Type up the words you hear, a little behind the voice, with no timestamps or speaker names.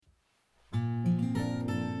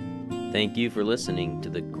Thank you for listening to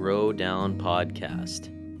the Grow Down podcast.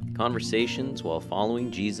 Conversations while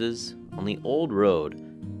following Jesus on the old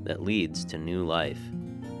road that leads to new life.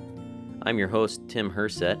 I'm your host, Tim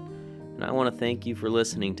Hersett, and I want to thank you for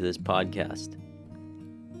listening to this podcast.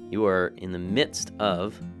 You are in the midst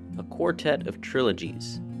of a quartet of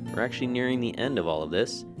trilogies. We're actually nearing the end of all of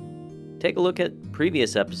this. Take a look at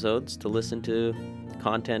previous episodes to listen to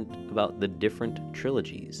content about the different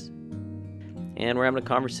trilogies. And we're having a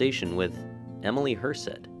conversation with Emily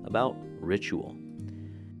Hersett about ritual.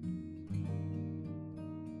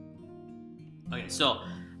 Okay, so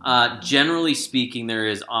generally speaking, there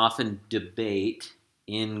is often debate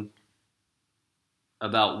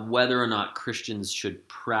about whether or not Christians should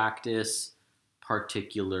practice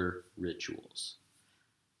particular rituals.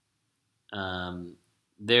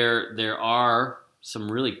 There are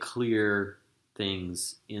some really clear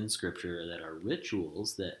things in Scripture that are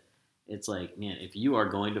rituals that it's like, man, if you are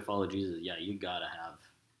going to follow Jesus, yeah, you gotta have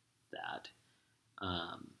that.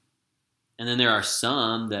 And then there are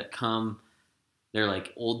some that they're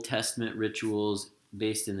like Old Testament rituals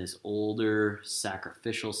based in this older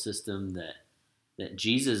sacrificial system that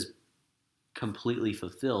Jesus completely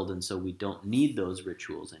fulfilled, and so we don't need those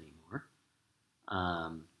rituals anymore.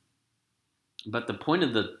 But the point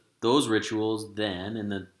of those rituals then,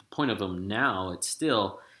 and the point of them now,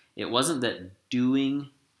 it wasn't that doing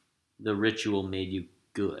the ritual made you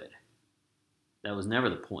good. That was never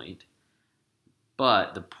the point.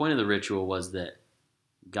 But the point of the ritual was that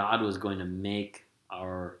God was going to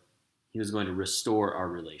He was going to restore our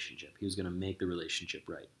relationship. He was going to make the relationship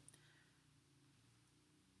right.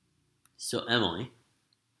 So, Emily,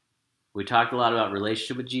 we talked a lot about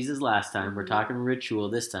relationship with Jesus last time. We're talking ritual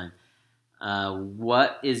this time.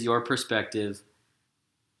 What is your perspective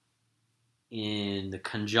in the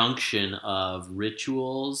conjunction of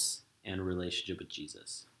rituals and relationship with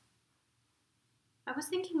Jesus? I was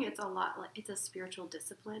thinking it's a spiritual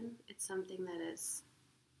discipline. It's something that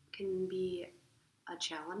can be a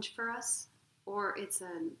challenge for us, or it's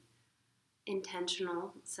an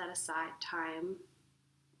intentional set aside time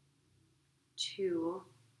to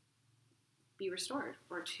be restored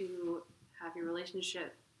or to have your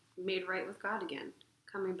relationship made right with God again,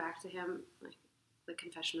 coming back to Him, like the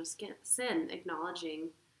confession of sin, acknowledging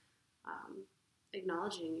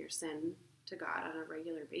your sin to God on a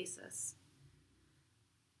regular basis.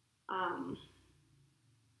 I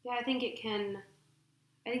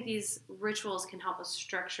think these rituals can help us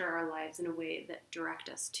structure our lives in a way that direct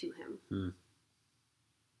us to Him.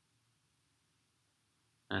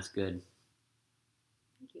 That's good.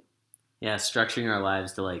 Thank you. Yeah, structuring our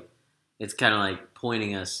lives to it's kind of like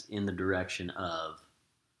pointing us in the direction of,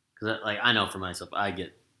 because I know for myself, I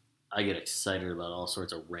get excited about all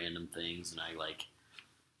sorts of random things, and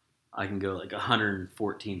I can go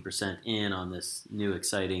 114% in on this new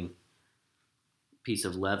exciting piece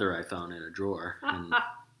of leather I found in a drawer and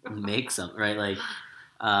make something, right?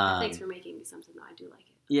 Thanks for making me something though. I do like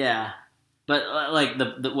it. Yeah, but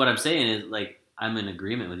what I'm saying is I'm in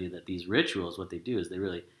agreement with you that these rituals, what they do is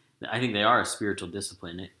I think they are a spiritual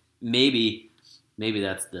discipline. Maybe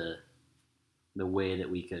that's the way that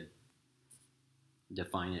we could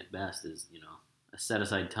define it best is, a set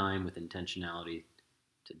aside time with intentionality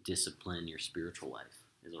to discipline your spiritual life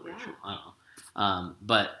is a ritual. I don't know.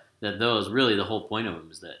 But that the whole point of them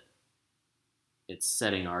is that it's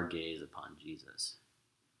setting our gaze upon Jesus.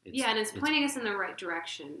 And it's pointing us in the right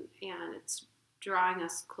direction, and it's drawing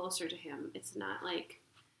us closer to Him. It's not like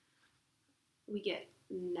we get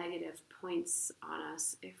negative points on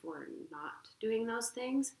us if we're not doing those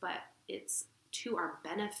things, but it's to our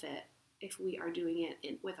benefit if we are doing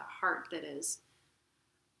it with a heart that is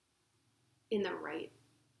in the right.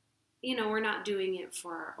 We're not doing it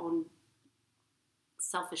for our own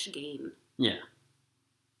selfish gain. Yeah.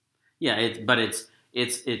 But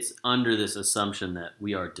it's under this assumption that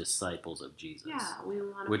we are disciples of Jesus. Yeah, we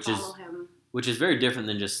want to follow Him. Which is very different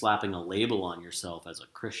than just slapping a label on yourself as a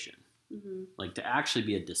Christian. Mm-hmm. To actually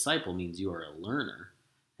be a disciple means you are a learner,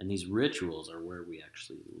 and these rituals are where we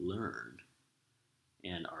actually learn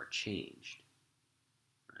and are changed.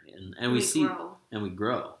 Right? And we see grow. And we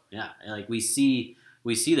grow. Yeah, we see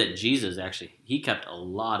that Jesus actually, He kept a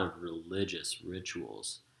lot of religious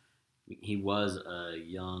rituals. He was a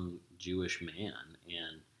young Jewish man,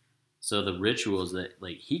 and so the rituals that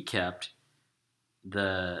He kept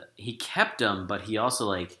them, but He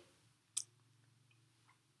also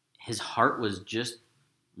His heart was just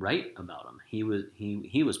right about Him. He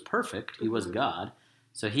was perfect. He was God,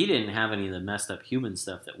 so He didn't have any of the messed up human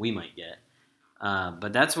stuff that we might get.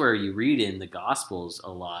 But that's where you read in the Gospels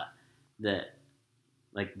a lot that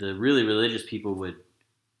the really religious people would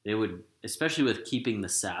they would, especially with keeping the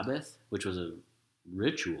Sabbath, which was a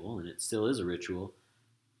ritual, and it still is a ritual,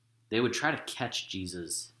 they would try to catch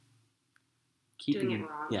Jesus Doing it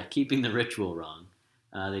wrong. keeping the ritual wrong.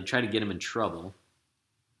 They'd try to get him in trouble.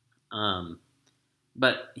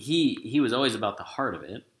 But he was always about the heart of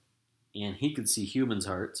it, and he could see humans'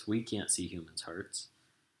 hearts. We can't see humans' hearts.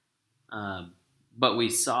 But we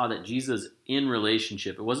saw that Jesus, in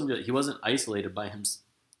relationship, he wasn't isolated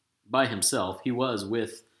by himself. He was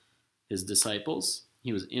with his disciples.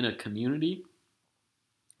 He was in a community,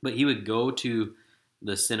 but he would go to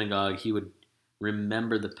the synagogue. He would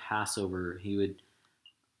remember the Passover. He would,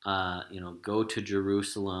 go to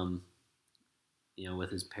Jerusalem, with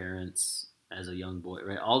his parents as a young boy,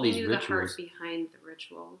 right? All these rituals. The heart behind the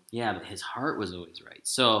ritual. Yeah, but his heart was always right.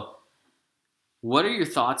 So, what are your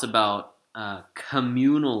thoughts about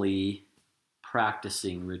communally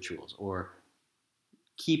practicing rituals or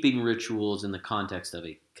keeping rituals in the context of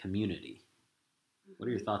a community? What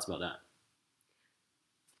are your thoughts about that?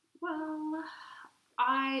 Well,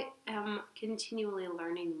 I am continually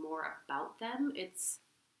learning more about them.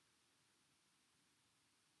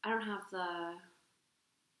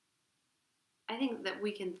 I think that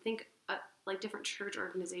we can think, like different church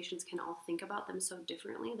organizations can all think about them so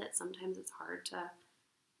differently that sometimes it's hard to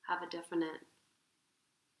have a definite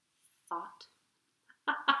thought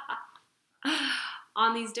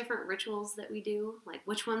on these different rituals that we do. Like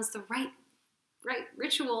which one's the right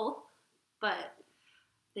ritual? But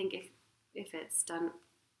I think if it's done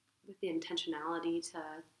with the intentionality to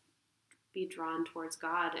be drawn towards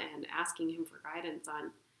God and asking Him for guidance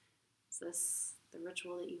on, is this the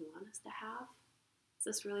ritual that you want us to have? Is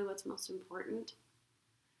this really what's most important?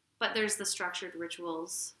 But there's the structured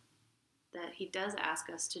rituals that He does ask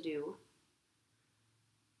us to do,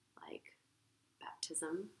 like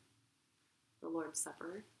baptism, the Lord's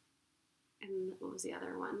Supper, and what was the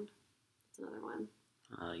other one? What's another one?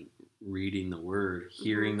 Reading the Word,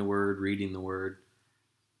 hearing the Word, reading the Word.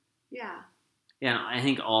 Yeah. Yeah, I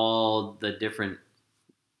think all the different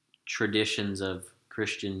traditions of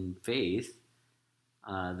Christian faith,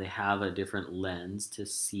 they have a different lens to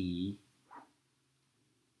see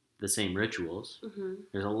the same rituals. Mm-hmm.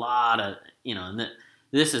 There's a lot of, and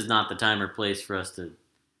this is not the time or place for us to,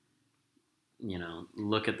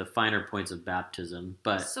 look at the finer points of baptism.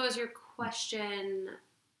 But so is your question,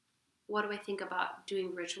 what do I think about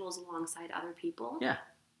doing rituals alongside other people? Yeah.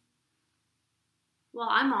 Well,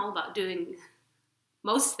 I'm all about doing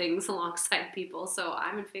most things alongside people, so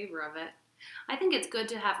I'm in favor of it. I think it's good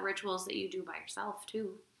to have rituals that you do by yourself,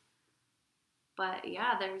 too. But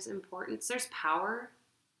yeah, there's importance. There's power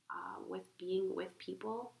with being with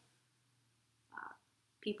people.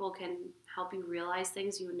 People can help you realize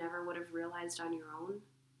things you never would have realized on your own.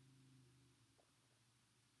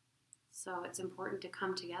 So it's important to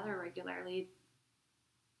come together regularly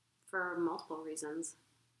for multiple reasons.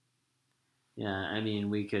 Yeah, I mean,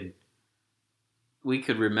 we could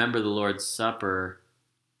remember the Lord's Supper.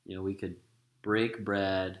 We could break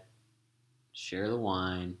bread, share the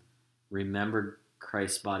wine, remember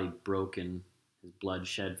Christ's body broken, His blood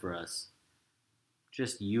shed for us.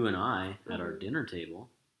 Just you and I at our dinner table.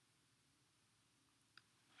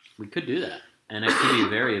 We could do that, and it could be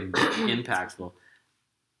very impactful.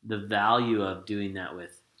 The value of doing that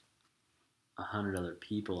with 100 other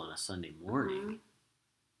people on a Sunday morning,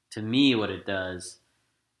 to me, what it does,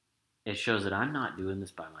 it shows that I'm not doing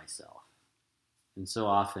this by myself. And so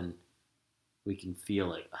often we can feel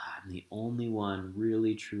like, I'm the only one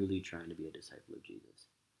really, truly trying to be a disciple of Jesus.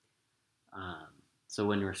 So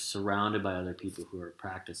when you're surrounded by other people who are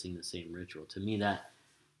practicing the same ritual, to me,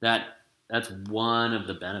 that's one of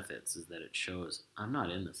the benefits, is that it shows I'm not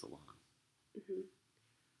in this alone. Mm-hmm.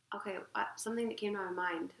 Okay, something that came to my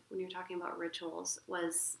mind when you're talking about rituals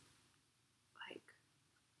was like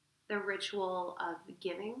the ritual of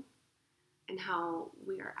giving and how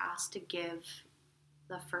we are asked to give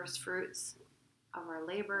the first fruits of our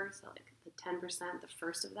labor, so like the 10%, the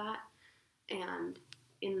first of that. And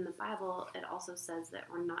in the Bible, it also says that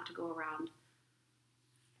we're not to go around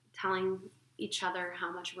telling each other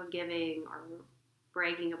how much we're giving or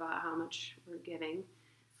bragging about how much we're giving.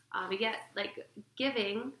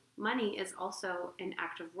 Giving money is also an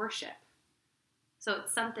act of worship. So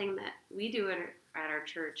it's something that we do at our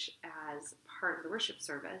church as part of the worship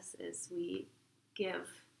service, is we give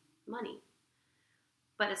money.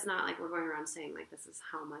 But it's not like we're going around saying, like, this is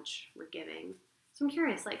how much we're giving. So I'm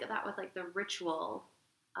curious, like, that with, like, the ritual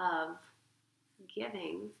of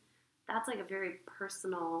giving, that's, like, a very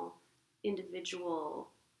personal, individual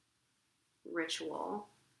ritual,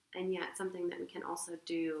 and yet something that we can also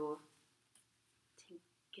do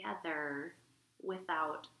together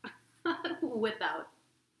without without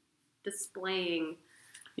displaying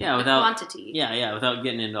Yeah, the without quantity. yeah, without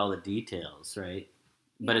getting into all the details, right?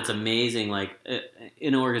 But it's Yeah. amazing, like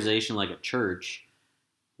in an organization like a church,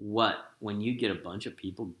 when you get a bunch of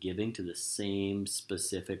people giving to the same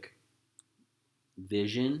specific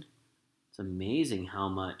vision, it's amazing how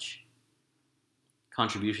much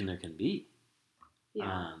contribution there can be.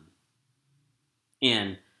 Yeah.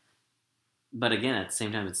 And but again, at the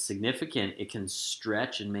same time, it's significant. It can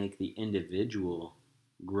stretch and make the individual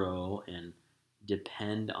grow and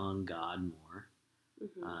depend on God more,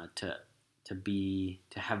 Mm-hmm.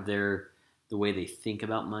 to have the way they think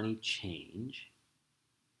about money change.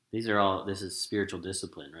 This is spiritual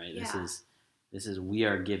discipline, right? Yeah. This is we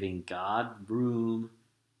are giving God room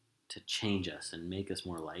to change us and make us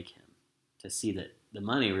more like Him, to see that the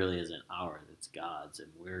money really isn't ours, it's God's,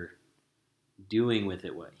 and we're doing with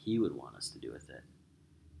it what He would want us to do with it.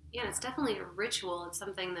 Yeah, it's definitely a ritual. It's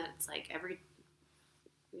something that's like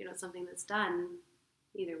something that's done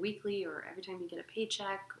either weekly or every time you get a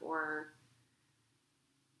paycheck, or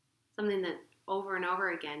something that over and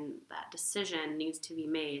over again, that decision needs to be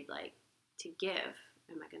made, like, to give.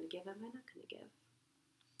 Am I going to give? Am I not going to give?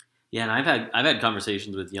 Yeah, and I've had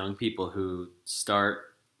conversations with young people who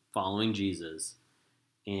start following Jesus,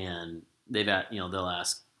 and they'll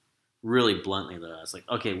ask really bluntly, they'll ask like,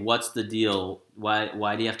 okay, what's the deal?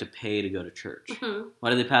 Why do you have to pay to go to church? Mm-hmm. Why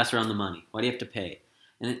do they pass around the money? Why do you have to pay?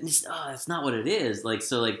 And that's not what it is. Like,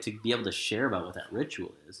 so like to be able to share about what that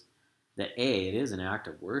ritual is, that it is an act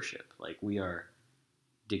of worship. Like, we are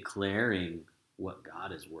declaring what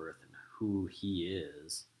God is worth and who He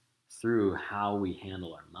is through how we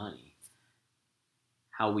handle our money,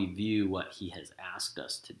 how we view what He has asked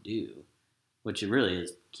us to do, which it really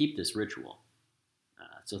is keep this ritual.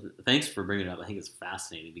 Thanks for bringing it up. I think it's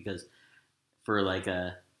fascinating because, for like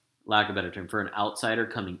a lack of a better term, for an outsider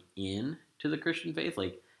coming in to the Christian faith,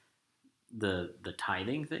 like the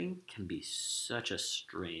tithing thing can be such a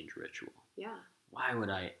strange ritual. Yeah. Why would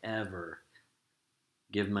I ever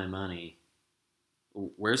give my money?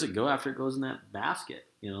 Where does it go after it goes in that basket?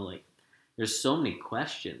 Like, there's so many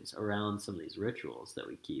questions around some of these rituals that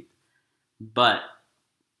we keep. But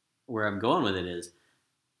where I'm going with it is,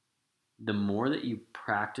 the more that you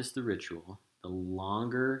practice the ritual, the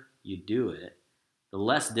longer you do it, the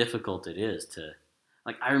less difficult it is to,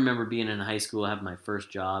 like, I remember being in high school, having my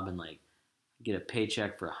first job, and like get a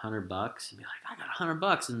paycheck for $100 and be like, I got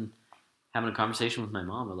 $100, and having a conversation with my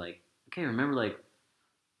mom, but like, okay, remember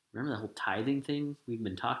the whole tithing thing we've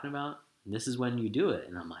been talking about? And this is when you do it.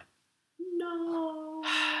 And I'm like, No.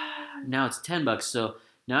 now it's $10. So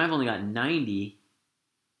now I've only got 90.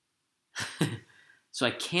 So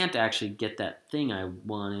I can't actually get that thing I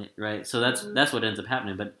wanted, right? So that's what ends up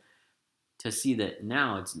happening. But to see that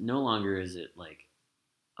now, it's no longer is it like,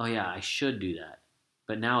 oh yeah, I should do that.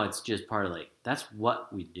 But now it's just part of, like, that's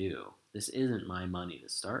what we do. This isn't my money to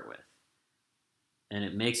start with. And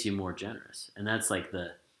it makes you more generous. And that's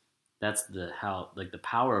the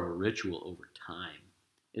power of a ritual over time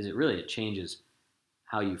is it changes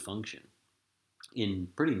how you function in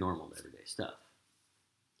pretty normal everyday stuff.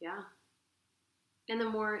 Yeah. And the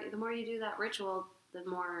more you do that ritual, the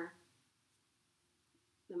more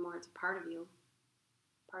it's a part of you,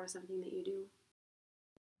 part of something that you do.